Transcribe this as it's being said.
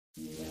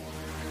You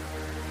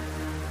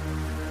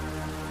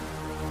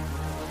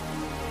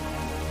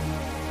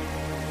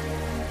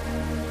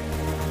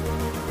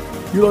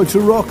like to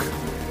rock,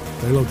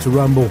 they like to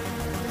ramble.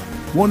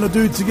 Want to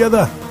do it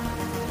together?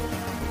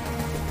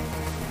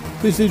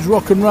 This is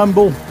Rock and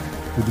Ramble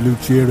with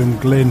Lucia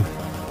and Glenn.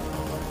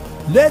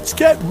 Let's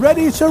get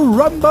ready to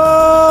rumble!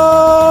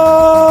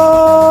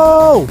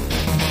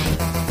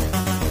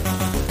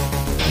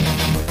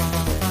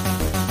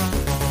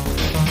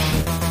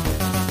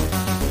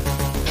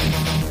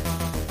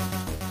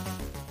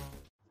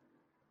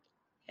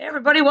 Hey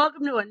everybody,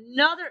 welcome to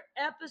another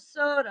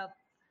episode of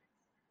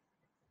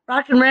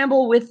Rock and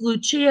Ramble with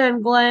Lucia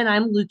and Glenn.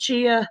 I'm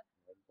Lucia.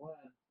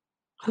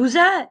 Who's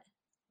that?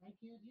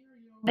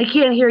 I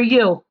can't hear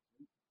you.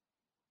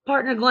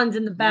 Partner Glenn's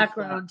in the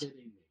background.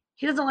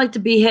 He doesn't like to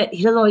be hit.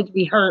 He doesn't like to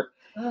be hurt.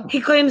 Oh. He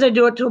claims I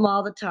do it to him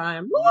all the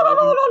time.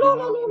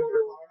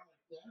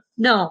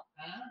 No.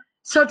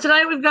 So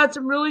tonight we've got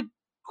some really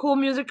cool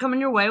music coming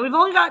your way. We've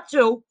only got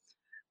two,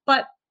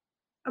 but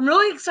I'm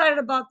really excited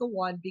about the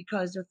one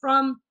because they're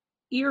from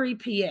Erie,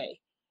 PA.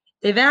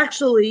 They've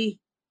actually,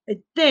 I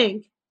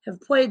think,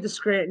 have played the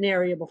Scranton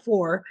area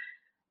before,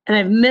 and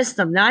I've missed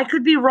them. Now, I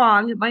could be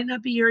wrong. It might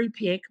not be Erie,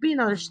 PA. It could be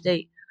another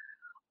state.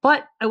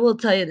 But I will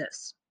tell you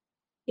this.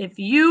 If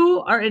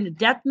you are into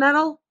death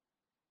metal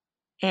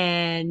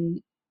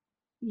and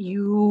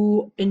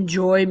you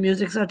enjoy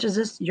music such as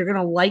this, you're going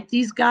to like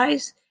these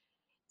guys.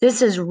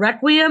 This is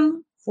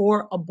Requiem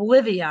for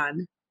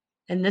Oblivion,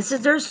 and this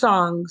is their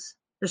song,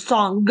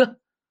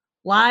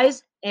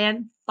 Lies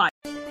and Fire.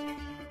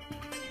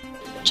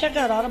 Check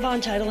out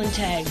Audubon Title and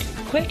Tag.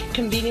 Quick,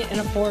 convenient,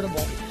 and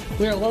affordable.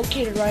 We are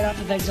located right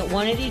off of exit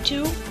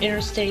 182,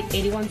 Interstate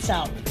 81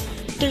 South.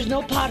 There's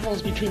no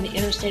potholes between the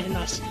interstate and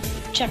us.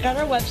 Check out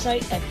our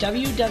website at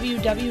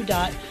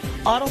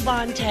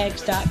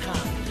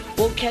www.audubontags.com.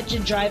 We'll catch you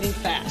driving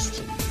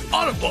fast.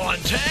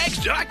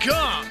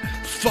 AudubonTags.com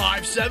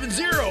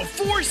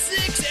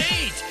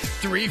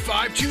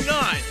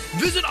 570-468-3529.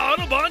 Visit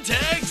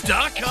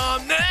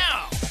AudubonTags.com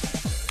now.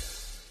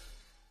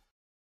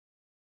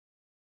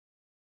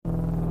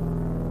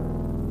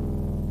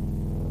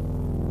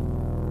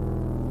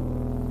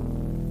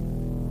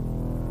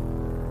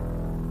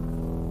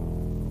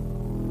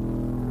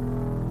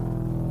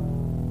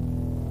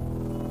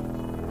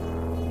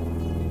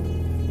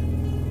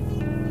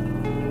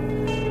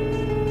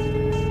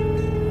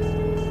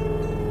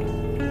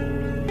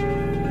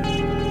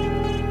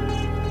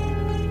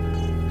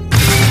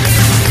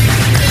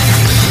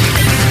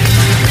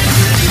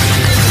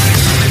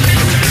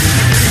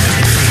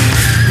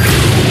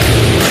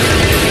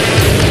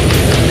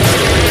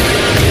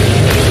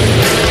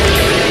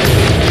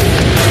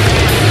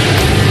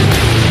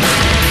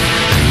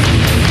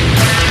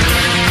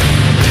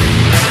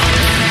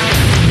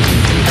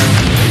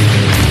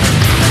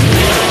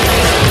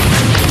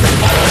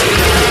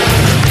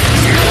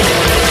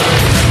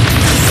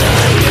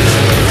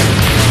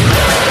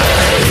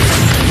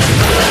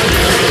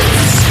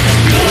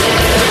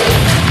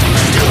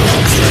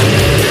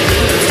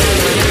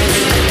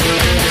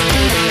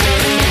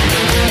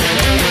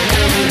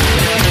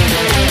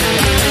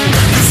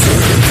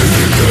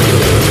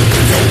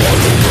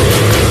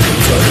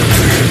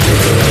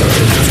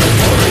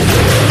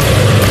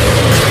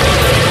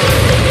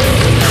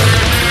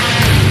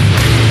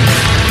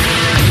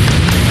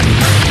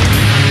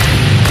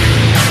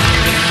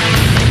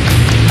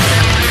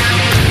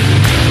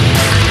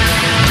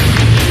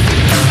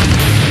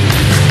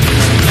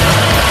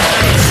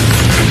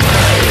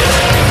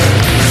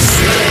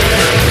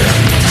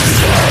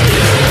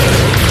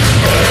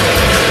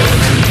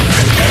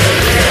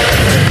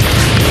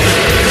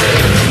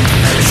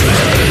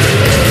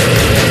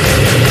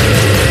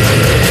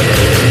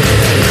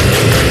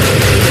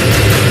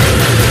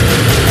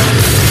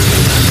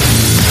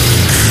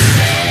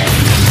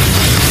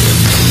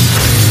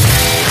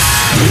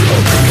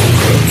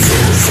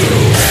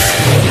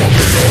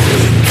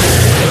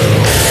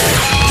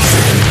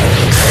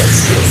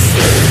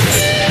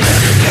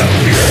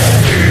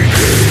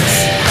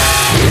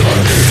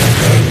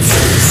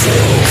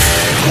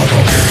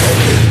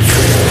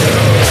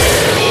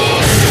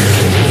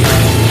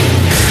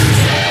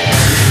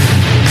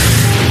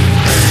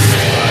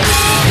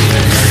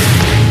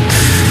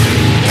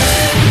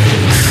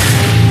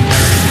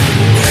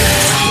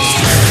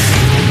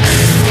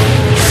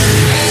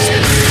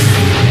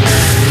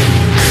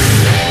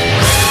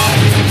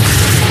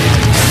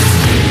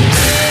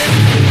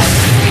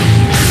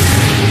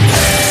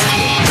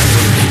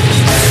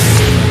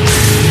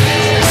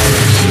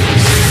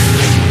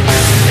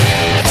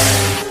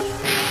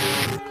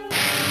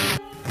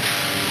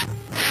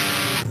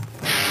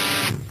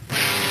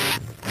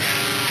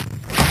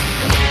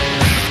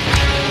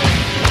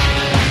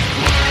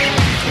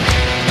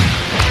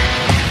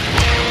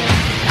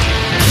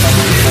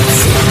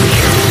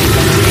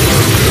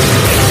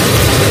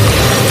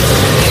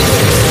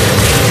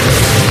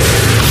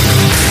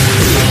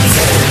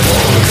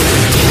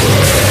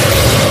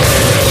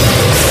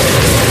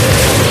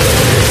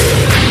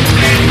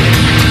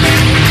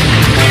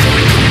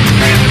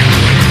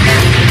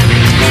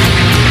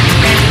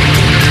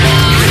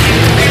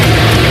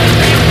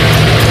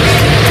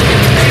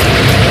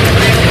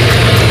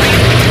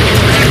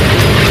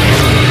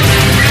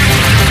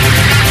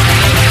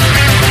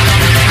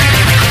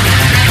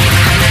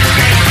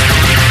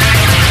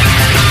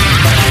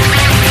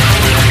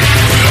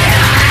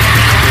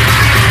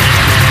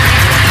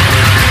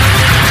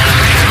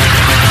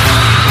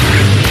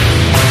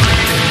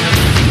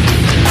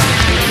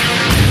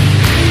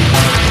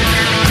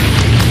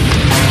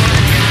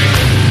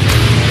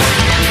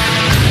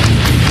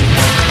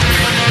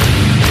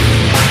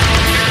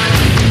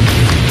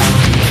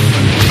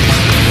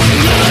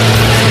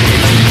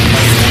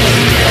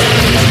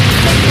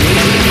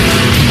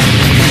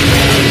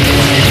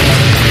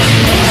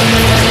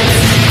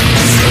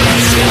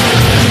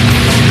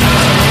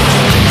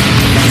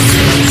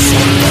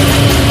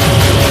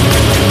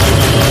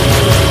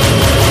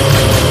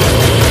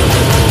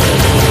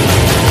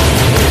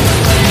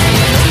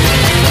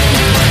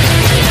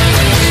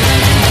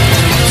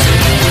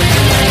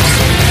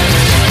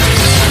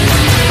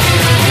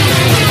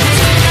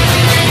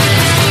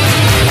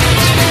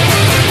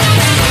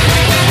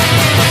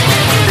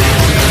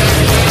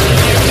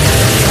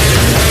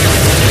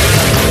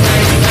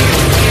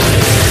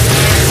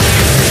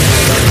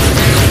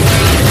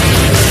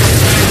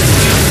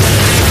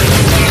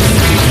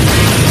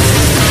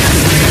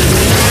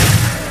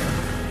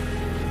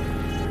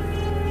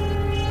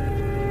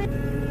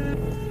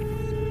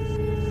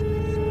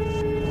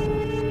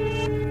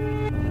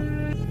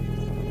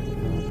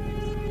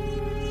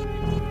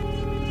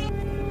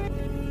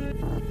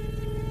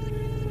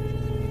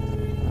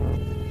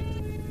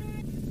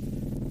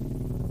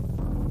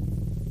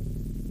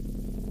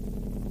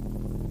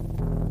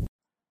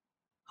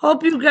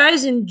 Hope you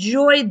guys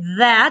enjoyed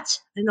that.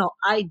 I know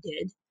I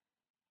did.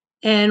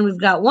 And we've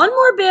got one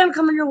more band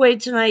coming your way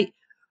tonight.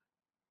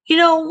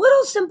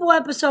 Little simple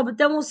episode, but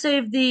then we'll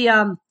save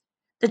the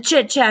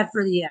chit chat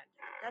for the end.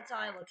 That's how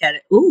I look at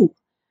it. Ooh.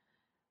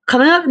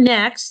 Coming up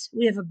next,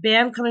 we have a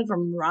band coming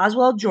from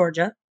Roswell,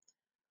 Georgia,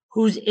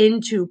 who's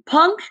into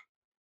punk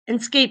and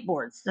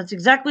skateboards. That's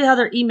exactly how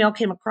their email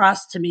came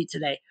across to me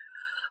today.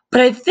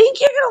 But I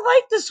think you're going to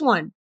like this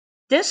one.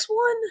 This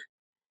one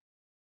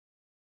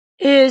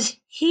is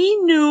He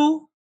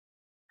Knew,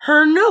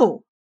 Her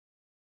Knew.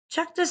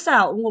 Check this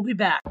out, and we'll be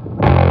back.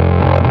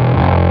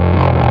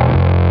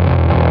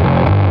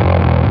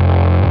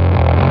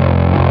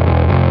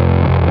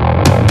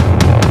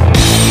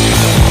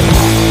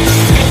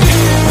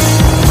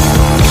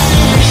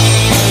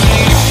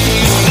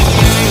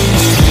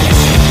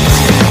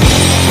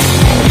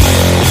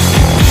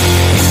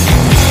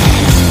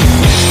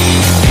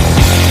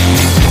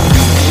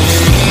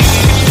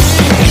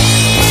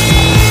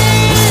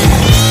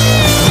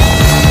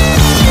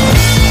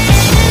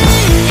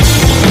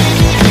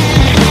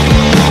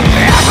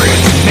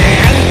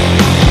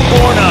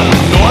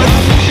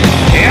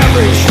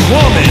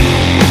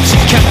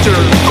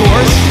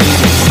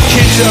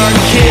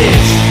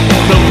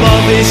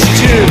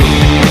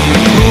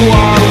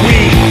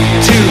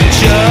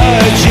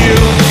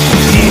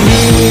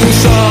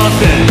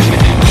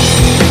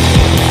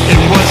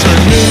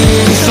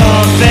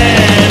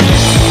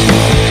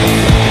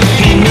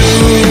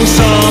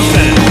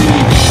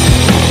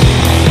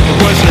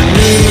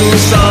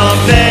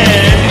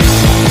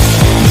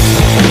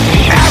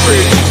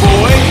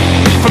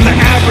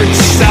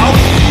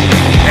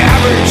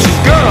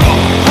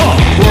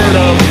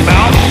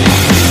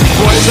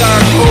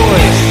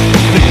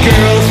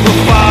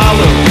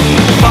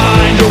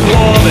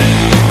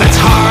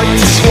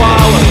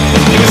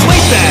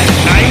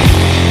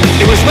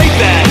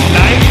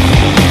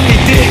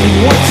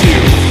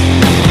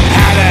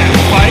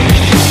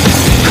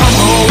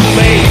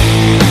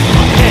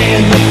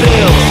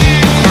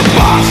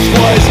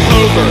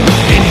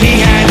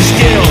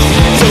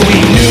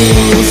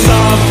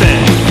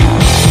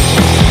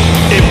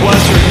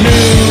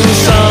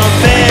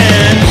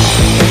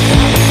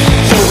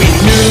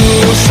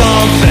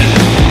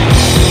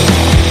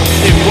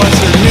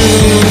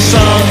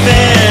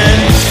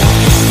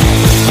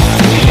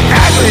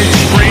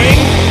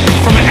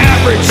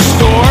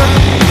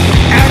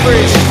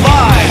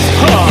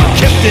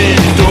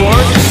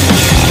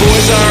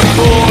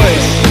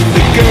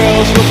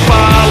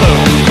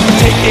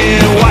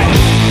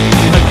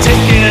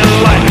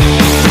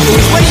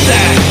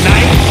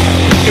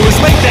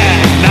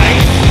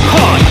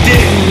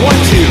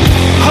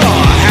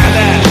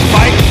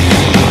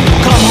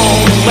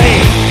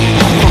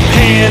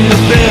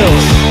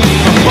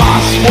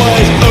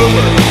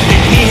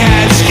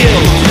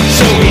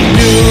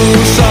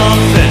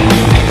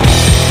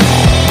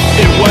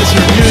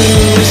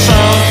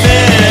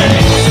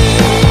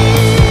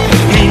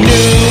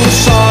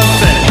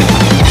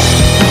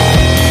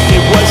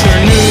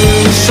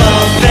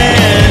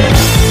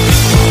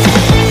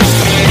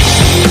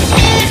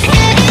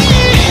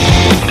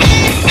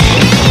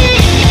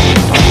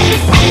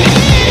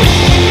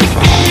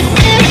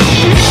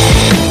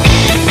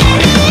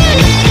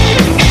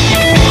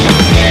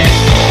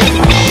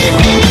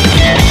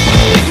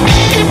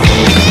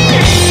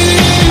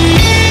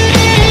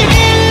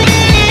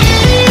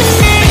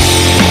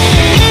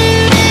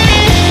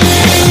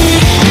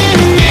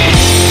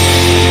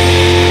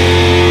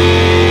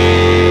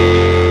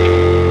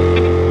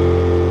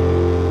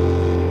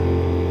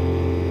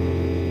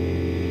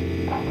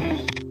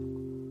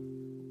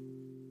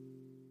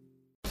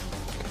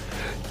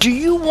 Do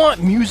you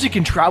want music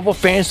and travel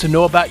fans to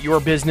know about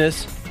your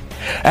business?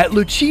 At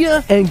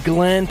Lucia and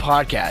Glenn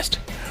Podcast,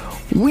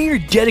 we're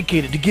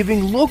dedicated to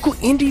giving local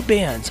indie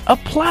bands a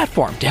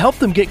platform to help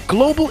them get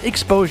global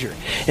exposure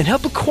and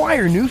help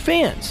acquire new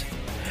fans.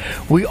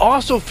 We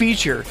also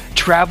feature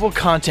travel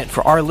content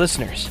for our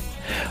listeners.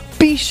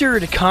 Be sure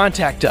to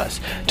contact us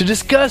to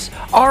discuss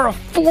our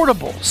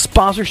affordable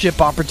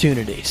sponsorship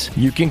opportunities.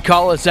 You can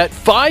call us at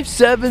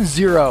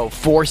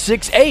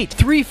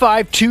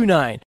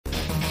 570-468-3529.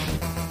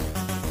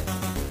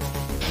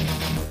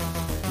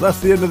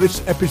 That's the end of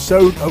this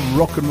episode of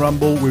Rock and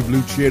Ramble with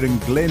Lucia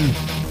and Glenn.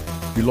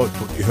 If you liked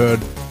what you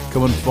heard,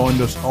 come and find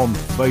us on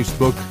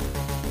Facebook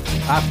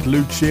at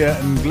Lucia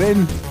and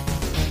Glenn.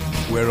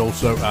 We're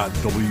also at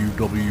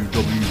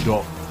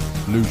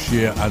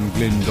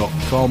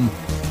www.luciaandglenn.com,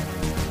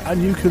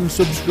 and you can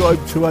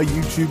subscribe to our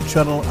YouTube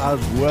channel as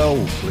well.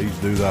 Please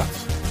do that.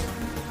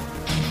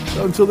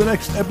 So until the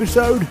next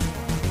episode,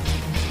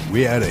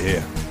 we're out of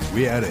here.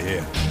 We're out of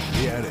here.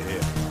 We're out of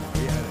here.